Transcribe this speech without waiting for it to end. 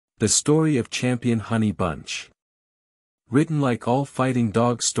The story of champion Honeybunch. Written like all fighting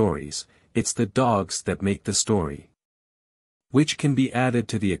dog stories, it's the dogs that make the story. Which can be added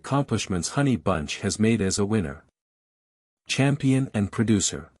to the accomplishments Honeybunch has made as a winner, champion and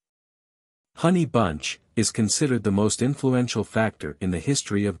producer. Honeybunch is considered the most influential factor in the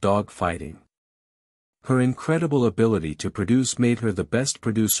history of dog fighting. Her incredible ability to produce made her the best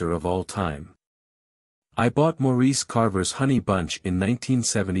producer of all time. I bought Maurice Carver's Honeybunch in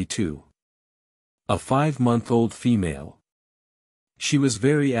 1972. A 5-month-old female. She was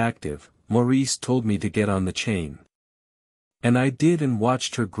very active, Maurice told me to get on the chain. And I did, and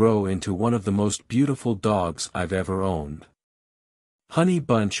watched her grow into one of the most beautiful dogs I've ever owned.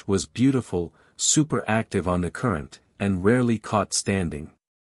 Honeybunch was beautiful, super active on the current, and rarely caught standing.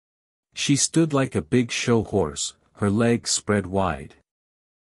 She stood like a big show horse, her legs spread wide.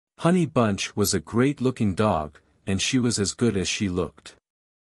 Honeybunch was a great-looking dog, and she was as good as she looked.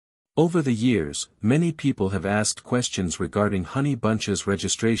 Over the years, many people have asked questions regarding Honeybunch's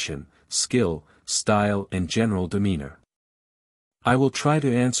registration, skill, style and general demeanor. I will try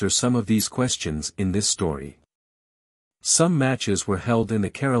to answer some of these questions in this story. Some matches were held in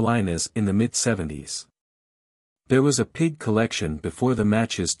the Carolinas in the mid-70s. There was a pig collection before the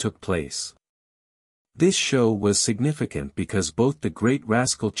matches took place. This show was significant because both the Great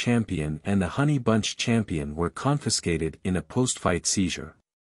Rascal champion and the Honeybunch champion were confiscated in a post-fight seizure.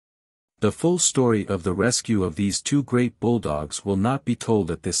 The full story of the rescue of these two great bulldogs will not be told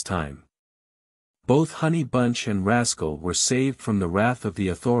at this time. Both Honeybunch and Rascal were saved from the wrath of the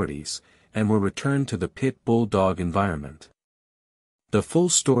authorities, and were returned to the pit bulldog environment. The full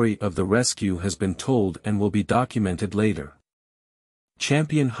story of the rescue has been told and will be documented later.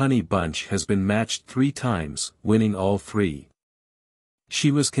 Champion Honeybunch has been matched 3 times, winning all 3. She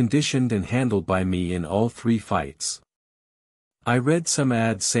was conditioned and handled by me in all 3 fights. I read some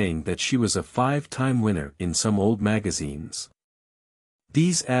ads saying that she was a 5-time winner in some old magazines.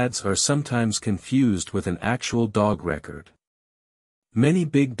 These ads are sometimes confused with an actual dog record. Many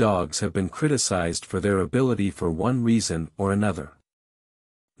big dogs have been criticized for their ability for one reason or another.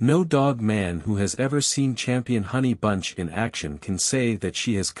 No dog man who has ever seen champion Honeybunch in action can say that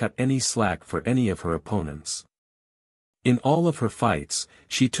she has cut any slack for any of her opponents. In all of her fights,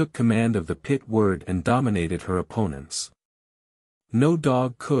 she took command of the pit word and dominated her opponents. No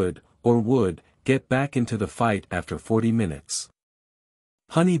dog could, or would, get back into the fight after 40 minutes.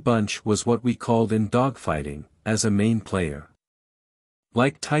 Honeybunch was what we called in dogfighting, as a main player.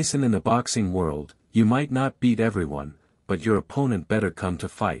 Like Tyson in the boxing world, you might not beat everyone, but your opponent better come to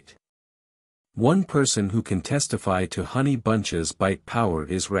fight. One person who can testify to Honeybunch's bite power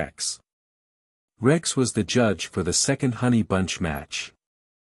is Rex. Rex was the judge for the second Honeybunch match.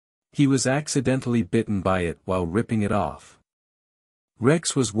 He was accidentally bitten by it while ripping it off.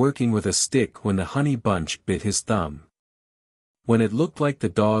 Rex was working with a stick when the Honeybunch bit his thumb. When it looked like the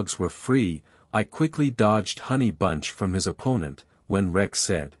dogs were free, I quickly dodged Honeybunch from his opponent, when Rex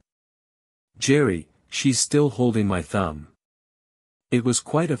said, "Jerry, she's still holding my thumb." It was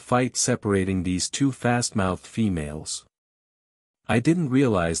quite a fight separating these two fast-mouthed females. I didn't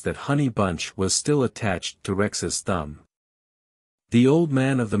realize that Honeybunch was still attached to Rex's thumb. The old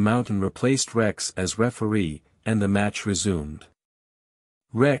man of the mountain replaced Rex as referee, and the match resumed.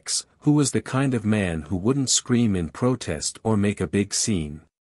 Rex, who was the kind of man who wouldn't scream in protest or make a big scene.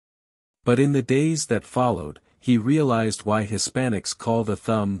 But in the days that followed, he realized why Hispanics call the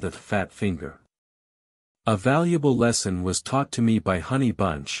thumb the fat finger. A valuable lesson was taught to me by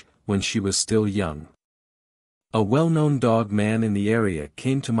Honeybunch, when she was still young. A well-known dog man in the area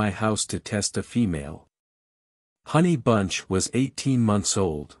came to my house to test a female. Honeybunch was 18 months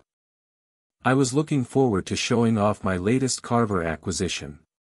old. I was looking forward to showing off my latest Carver acquisition.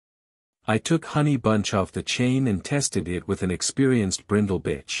 I took Honeybunch off the chain and tested it with an experienced brindle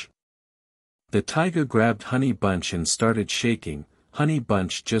bitch. The tiger grabbed Honeybunch and started shaking.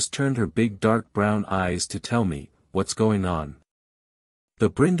 Honeybunch just turned her big dark brown eyes to tell me, "What's going on?" The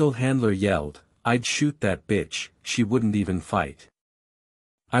brindle handler yelled, "I'd shoot that bitch, she wouldn't even fight."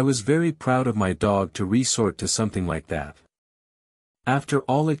 I was very proud of my dog to resort to something like that. After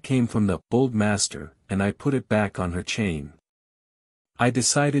all, it came from the bold master, and I put it back on her chain. I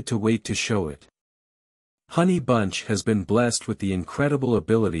decided to wait to show it. Honeybunch has been blessed with the incredible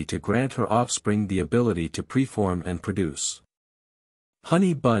ability to grant her offspring the ability to preform and produce.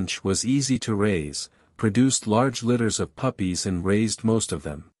 Honeybunch was easy to raise, produced large litters of puppies and raised most of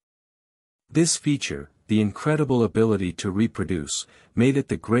them. This feature, the incredible ability to reproduce, made it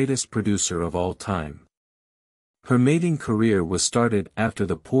the greatest producer of all time. Her mating career was started after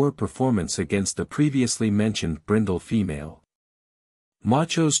the poor performance against the previously mentioned brindle female.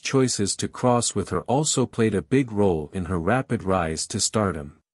 Macho's choices to cross with her also played a big role in her rapid rise to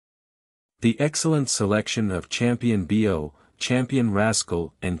stardom. The excellent selection of Champion B.O., Champion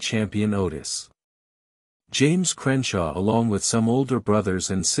Rascal and Champion Otis. James Crenshaw along with some older brothers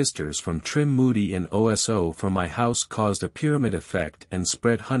and sisters from Trim Moody and OSO from my house caused a pyramid effect and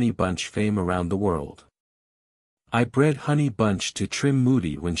spread Honeybunch fame around the world. I bred Honeybunch to Trim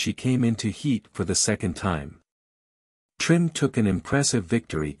Moody when she came into heat for the second time. Trim took an impressive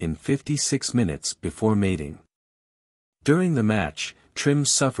victory in 56 minutes before mating. During the match, Trim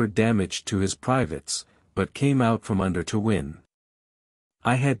suffered damage to his privates, but came out from under to win.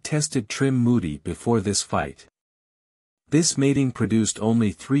 I had tested Trim Moody before this fight. This mating produced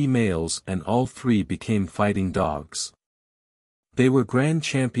only 3 males and all 3 became fighting dogs. They were Grand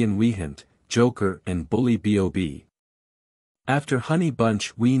Champion Wehunt, Joker and Bully Bob. After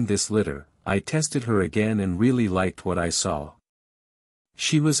Honeybunch weaned this litter, I tested her again and really liked what I saw.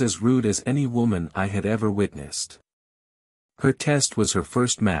 She was as rude as any woman I had ever witnessed. Her test was her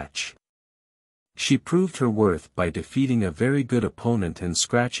first match. She proved her worth by defeating a very good opponent and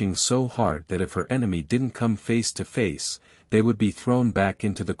scratching so hard that if her enemy didn't come face to face, they would be thrown back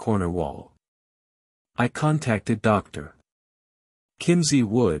into the corner wall. I contacted Dr. Kimsey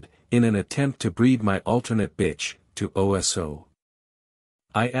Wood, in an attempt to breed my alternate bitch, to OSO.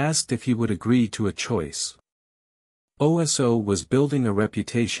 I asked if he would agree to a choice. OSO was building a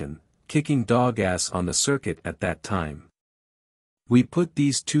reputation, kicking dog ass on the circuit at that time. We put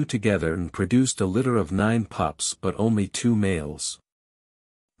these 2 together and produced a litter of 9 pups but only 2 males.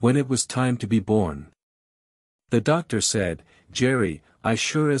 When it was time to be born, the doctor said, "Jerry, I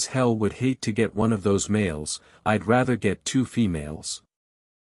sure as hell would hate to get one of those males, I'd rather get 2 females."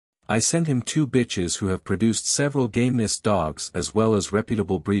 I sent him 2 bitches who have produced several Gameness dogs as well as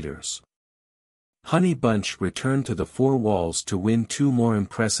reputable breeders. Honeybunch returned to the 4 walls to win 2 more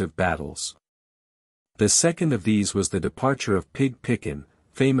impressive battles. The second of these was the departure of Pig Pickin',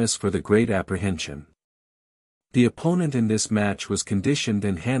 famous for the Great Apprehension. The opponent in this match was conditioned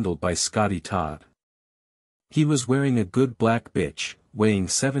and handled by Scotty Todd. He was wearing a good black bitch, weighing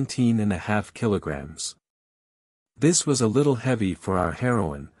 17.5 kilograms. This was a little heavy for our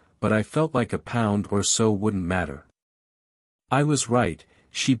heroine, but I felt like a pound or so wouldn't matter. I was right,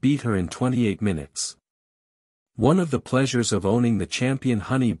 she beat her in 28 minutes. One of the pleasures of owning the champion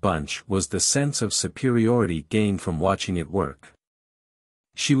Honeybunch was the sense of superiority gained from watching it work.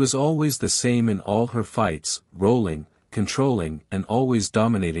 She was always the same in all her fights, rolling, controlling and always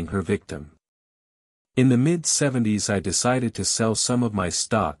dominating her victim. In the mid-70s I decided to sell some of my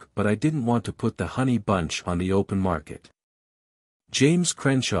stock but I didn't want to put the Honeybunch on the open market. James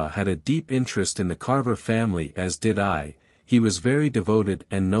Crenshaw had a deep interest in the Carver family as did I, he was very devoted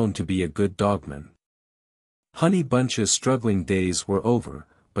and known to be a good dogman. Honeybunch's struggling days were over,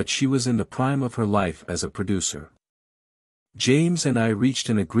 but she was in the prime of her life as a producer. James and I reached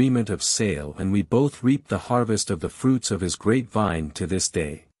an agreement of sale and we both reaped the harvest of the fruits of his grapevine to this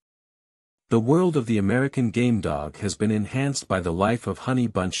day. The world of the American game dog has been enhanced by the life of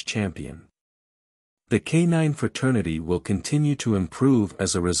Honeybunch Champion. The canine fraternity will continue to improve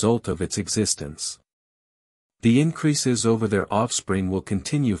as a result of its existence. The increases over their offspring will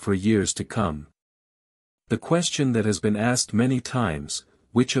continue for years to come. The question that has been asked many times,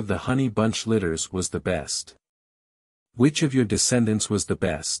 which of the Honeybunch litters was the best? Which of your descendants was the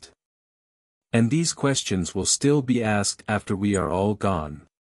best? And these questions will still be asked after we are all gone.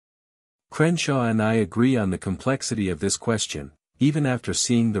 Crenshaw and I agree on the complexity of this question, even after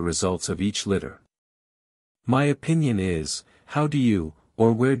seeing the results of each litter. My opinion is, how do you,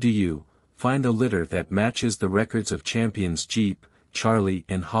 or where do you, find a litter that matches the records of champions Jeep, Charlie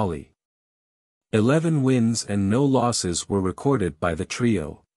and Holly? 11 wins and no losses were recorded by the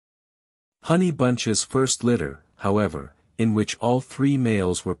trio. Honeybunch's first litter, however, in which all 3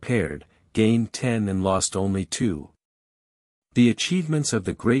 males were paired, gained 10 and lost only 2. The achievements of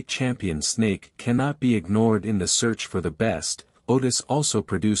the great champion snake cannot be ignored in the search for the best. Otis also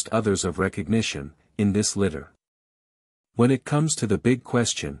produced others of recognition, in this litter. When it comes to the big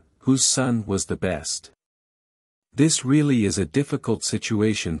question, whose son was the best? This really is a difficult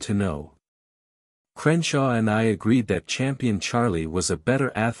situation to know. Crenshaw and I agreed that Champion Charlie was a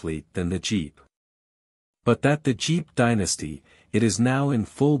better athlete than the Jeep. But that the Jeep dynasty, it is now in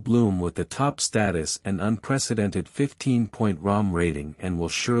full bloom with the top status and unprecedented 15-point ROM rating and will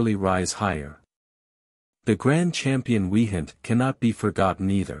surely rise higher. The Grand Champion Wehunt cannot be forgotten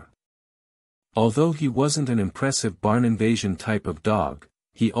either. Although he wasn't an impressive barn invasion type of dog,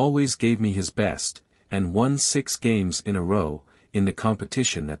 he always gave me his best, and won 6 games in a row, in the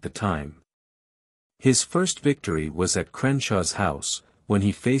competition at the time. His first victory was at Crenshaw's house, when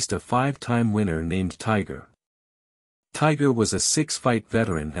he faced a 5-time winner named Tiger. Tiger was a 6-fight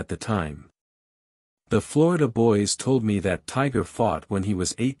veteran at the time. The Florida boys told me that Tiger fought when he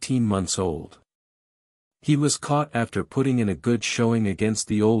was 18 months old. He was caught after putting in a good showing against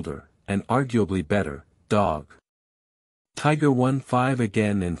the older, and arguably better, dog. Tiger won 5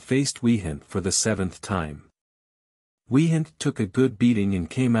 again and faced Weehunt for the 7th time. Weehunt took a good beating and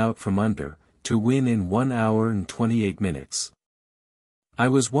came out from under, to win in 1 hour and 28 minutes. I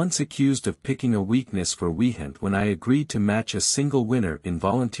was once accused of picking a weakness for Weehunt when I agreed to match a single winner in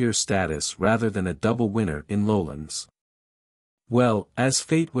volunteer status rather than a double winner in lowlands. Well, as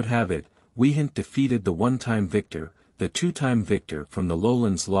fate would have it, Weehunt defeated the 1-time victor, the 2-time victor from the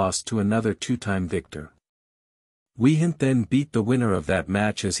lowlands lost to another 2-time victor. Weehunt then beat the winner of that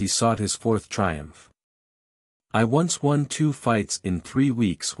match as he sought his 4th triumph. I once won 2 fights in 3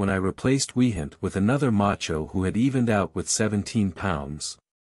 weeks when I replaced Weehunt with another macho who had evened out with 17 pounds.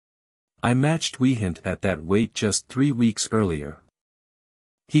 I matched Weehunt at that weight just 3 weeks earlier.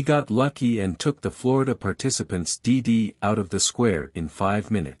 He got lucky and took the Florida participants DD out of the square in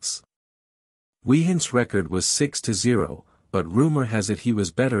 5 minutes. Weehunt's record was 6-0, but rumor has it he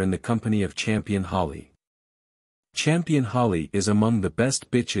was better in the company of Champion Holly. Champion Holly is among the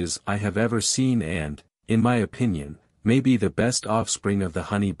best bitches I have ever seen and, in my opinion, may be the best offspring of the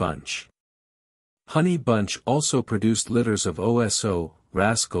Honeybunch. Honeybunch also produced litters of OSO,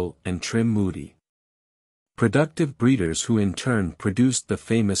 Rascal and Trim Moody. Productive breeders who in turn produced the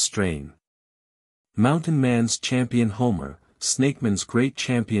famous strain. Mountain Man's Champion Homer, Snakeman's Great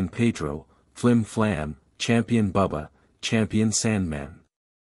Champion Pedro, Flim Flam, Champion Bubba, Champion Sandman.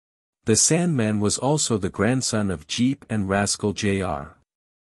 The Sandman was also the grandson of Jeep and Rascal Jr.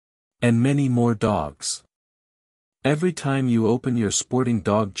 And many more dogs. Every time you open your sporting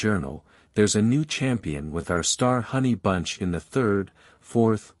dog journal, there's a new champion with our star Honeybunch in the 3rd,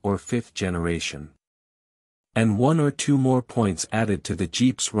 4th or 5th generation. And 1 or 2 more points added to the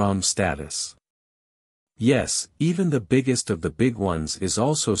Jeep's ROM status. Yes, even the biggest of the big ones is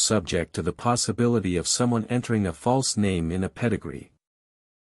also subject to the possibility of someone entering a false name in a pedigree.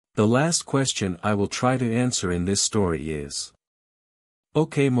 The last question I will try to answer in this story is: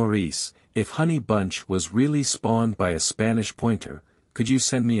 Okay Maurice, if Honeybunch was really spawned by a Spanish pointer, could you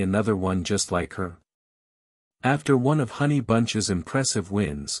send me another one just like her? After one of Honeybunch's impressive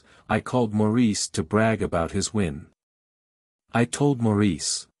wins, I called Maurice to brag about his win. I told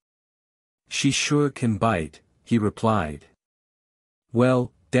Maurice. She sure can bite, he replied.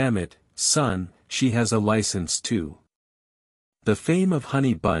 Well, damn it, son, she has a license too. The fame of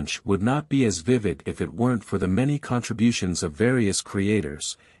Honeybunch would not be as vivid if it weren't for the many contributions of various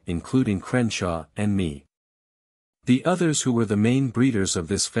creators, including Crenshaw and me. The others who were the main breeders of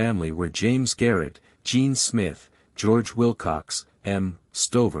this family were James Garrett, Gene Smith, George Wilcox, M.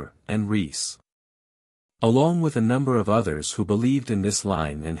 Stover, and Reese. Along with a number of others who believed in this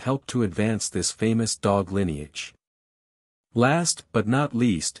line and helped to advance this famous dog lineage. Last but not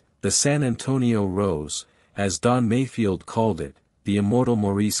least, the San Antonio Rose, as Don Mayfield called it, the immortal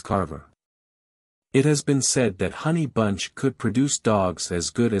Maurice Carver. It has been said that Honeybunch could produce dogs as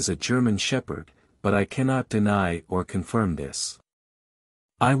good as a German Shepherd, but I cannot deny or confirm this.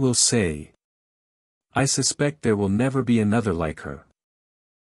 I will say, I suspect there will never be another like her.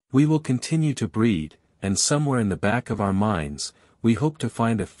 We will continue to breed, and somewhere in the back of our minds, we hope to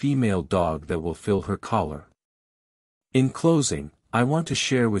find a female dog that will fill her collar. In closing, I want to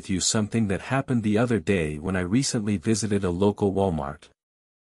share with you something that happened the other day when I recently visited a local Walmart.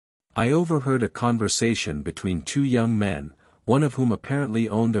 I overheard a conversation between 2 young men, one of whom apparently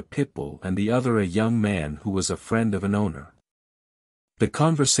owned a Pitbull and the other a young man who was a friend of an owner. The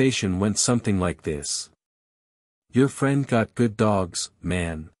conversation went something like this. Your friend got good dogs,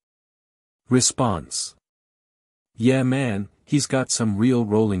 man. Response. Yeah man, he's got some real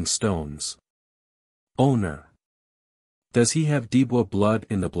Rolling Stones. Owner. Does he have Debois blood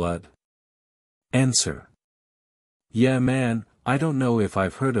in the blood? Answer. Yeah man, I don't know if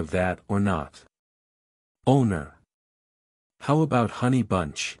I've heard of that or not. Owner. How about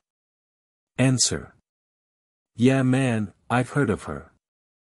Honeybunch? Answer. Yeah man, I've heard of her.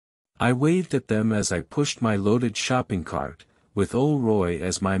 I waved at them as I pushed my loaded shopping cart, with old Roy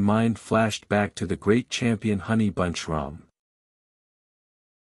as my mind flashed back to the great champion Honeybunch ROM.